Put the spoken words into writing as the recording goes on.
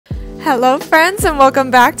Hello friends, and welcome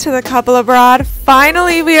back to the Couple Abroad.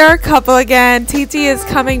 Finally, we are a couple again. Titi is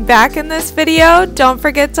coming back in this video. Don't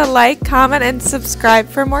forget to like, comment, and subscribe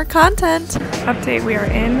for more content. Update, we are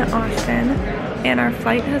in Austin and our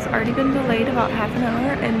flight has already been delayed about half an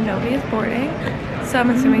hour and nobody is boarding. So I'm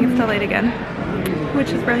assuming it's delayed again, which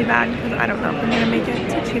is really bad because I don't know if I'm going to make it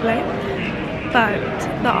to Chile. But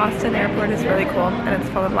the Austin airport is really cool and it's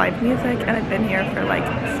full of live music, and I've been here for like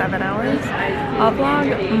 7 hours. I'll vlog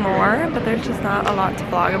more, but there's just not a lot to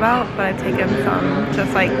vlog about, but I've taken some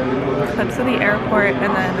just like clips of the airport,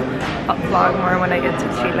 and then I'll vlog more when I get to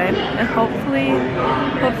Chile, and hopefully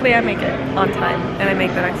I make it on time and I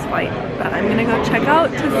make the next flight. But I'm gonna go check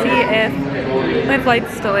out to see if my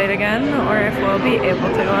flight's delayed again or if we'll be able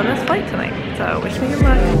to go on this flight tonight. So wish me good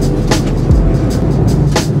luck.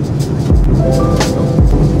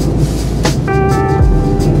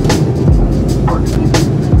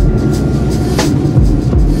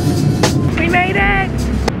 We made it!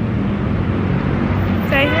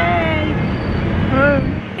 Say hey!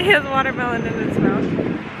 He has watermelon in his mouth.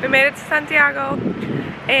 We made it to Santiago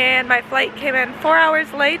and my flight came in 4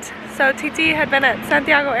 hours late. So Titi had been at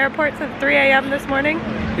Santiago airport since 3 a.m. this morning.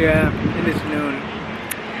 Yeah, and it's noon.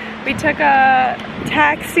 We took a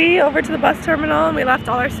taxi over to the bus terminal and we left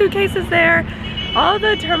all our suitcases there. All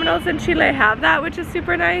the terminals in Chile have that, which is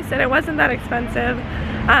super nice, and it wasn't that expensive.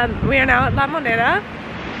 We are now at La Moneda,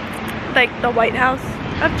 like the White House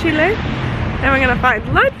of Chile, and we're gonna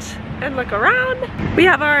find lunch and look around. We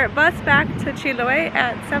have our bus back to Chiloe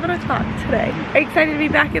at 7 o'clock today. Are you excited to be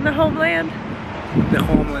back in the homeland? The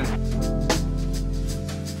homeland.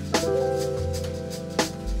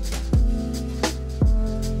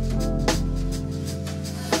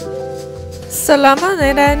 So La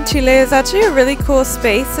Moneda in Chile is actually a really cool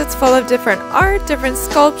space. It's full of different art, different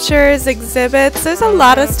sculptures, exhibits. There's a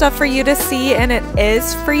lot of stuff for you to see, and it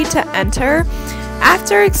is free to enter.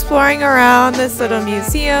 After exploring around this little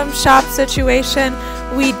museum shop situation,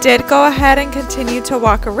 we did go ahead and continue to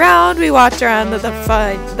walk around. We walked around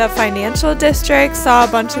the financial district, saw a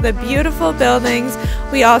bunch of the beautiful buildings.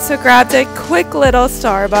 We also grabbed a quick little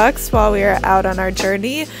Starbucks while we were out on our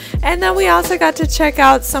journey. And then we also got to check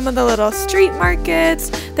out some of the little street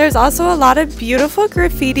markets. There's also a lot of beautiful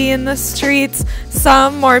graffiti in the streets,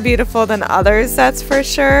 some more beautiful than others, that's for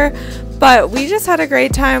sure. But we just had a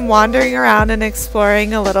great time wandering around and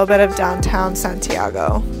exploring a little bit of downtown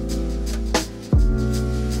Santiago.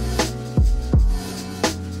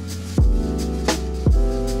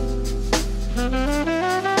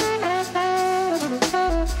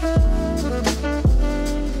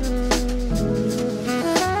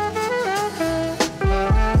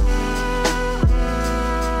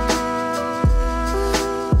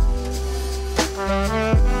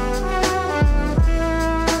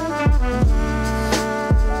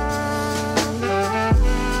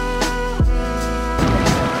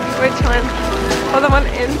 Which one? Oh, the one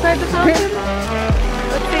inside the fountain?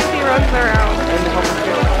 Let's see if he runs around.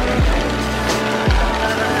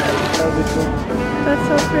 That's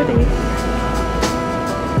so pretty.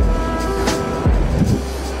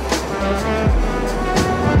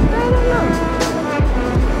 I don't know.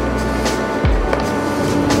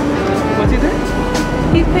 What's he doing?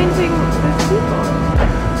 He's painting these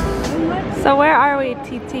people. So where are we,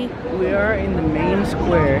 Titi? We are in the main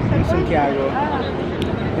square in Santiago.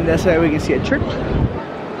 And that's why we can see a church.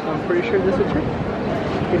 I'm pretty sure this is a church.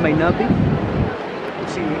 It might not be.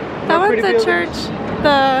 Let's see. That one's a church.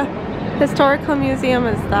 The historical museum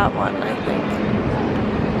is that one, I think.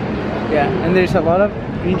 Yeah, and there's a lot of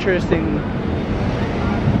interesting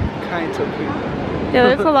kinds of people. Yeah,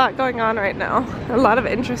 there's a lot going on right now. A lot of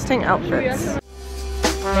interesting outfits.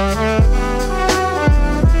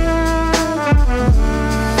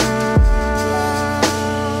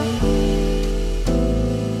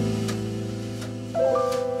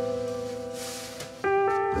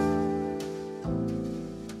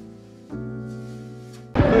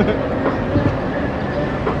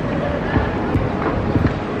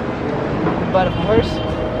 But of course,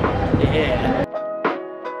 yeah.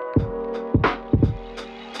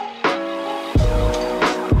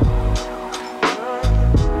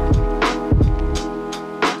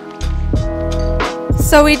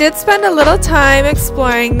 So we did spend a little time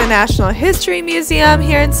exploring the National History Museum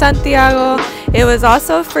here in Santiago. It was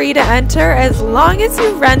also free to enter as long as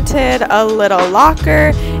you rented a little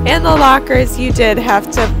locker, and the lockers you did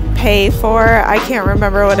have to pay for. I can't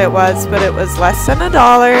remember what it was, but it was less than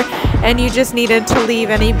 $1. and you just needed to leave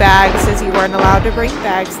any bags as you weren't allowed to bring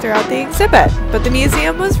bags throughout the exhibit. But the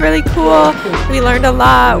museum was really cool. We learned a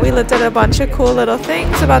lot. We looked at a bunch of cool little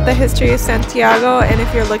things about the history of Santiago, and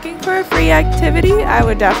if you're looking for a free activity, I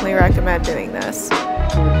would definitely recommend doing this.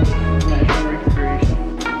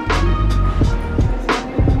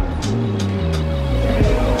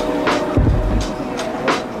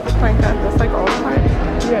 My God, that's like all time.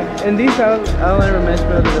 Yeah, and these outline reminds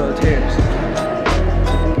me of the militaries.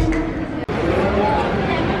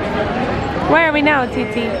 Where are we now,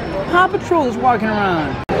 Titi? Paw Patrol is walking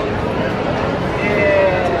around.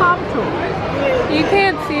 It's Paw Patrol. You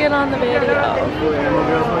can't see it on the video.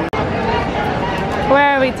 Where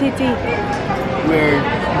are we, Titi? We're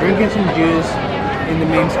drinking some juice in the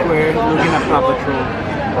main square, looking at Paw Patrol.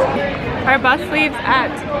 Our bus leaves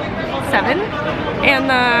at 7, and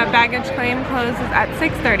the baggage claim closes at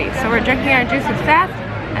 6:30. So we're drinking our juices fast,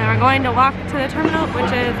 and we're going to walk to the terminal,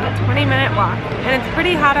 which is a 20-minute walk. And it's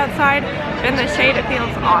pretty hot outside. In the shade, it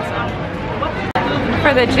feels awesome.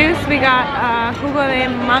 For the juice, we got a jugo de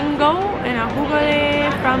mango and a jugo de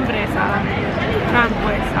frambuesa.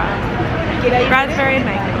 Raspberry and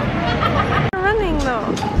mango. We're running though.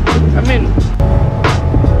 I mean,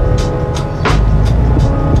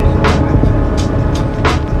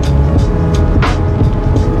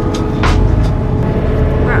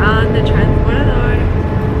 we're on the transportador,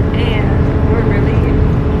 and we're really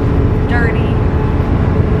dirty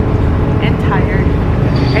and tired.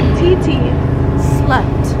 And Titi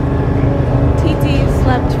slept. Titi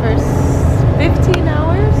slept for 15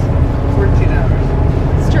 hours? 14 hours.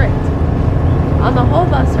 Straight. On the whole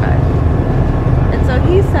bus ride. And so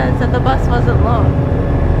he says that the bus wasn't long.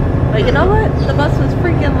 But you know what? The bus was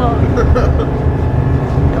freaking long.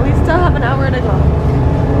 And we still have an hour to go.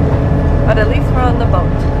 But at least we're on the boat.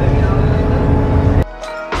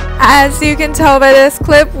 As you can tell by this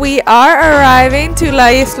clip, we are arriving to La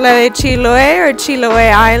Isla de Chiloe, or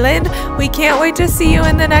Chiloe Island. We can't wait to see you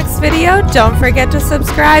in the next video. Don't forget to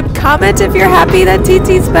subscribe, comment if you're happy that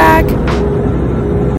Titi's back.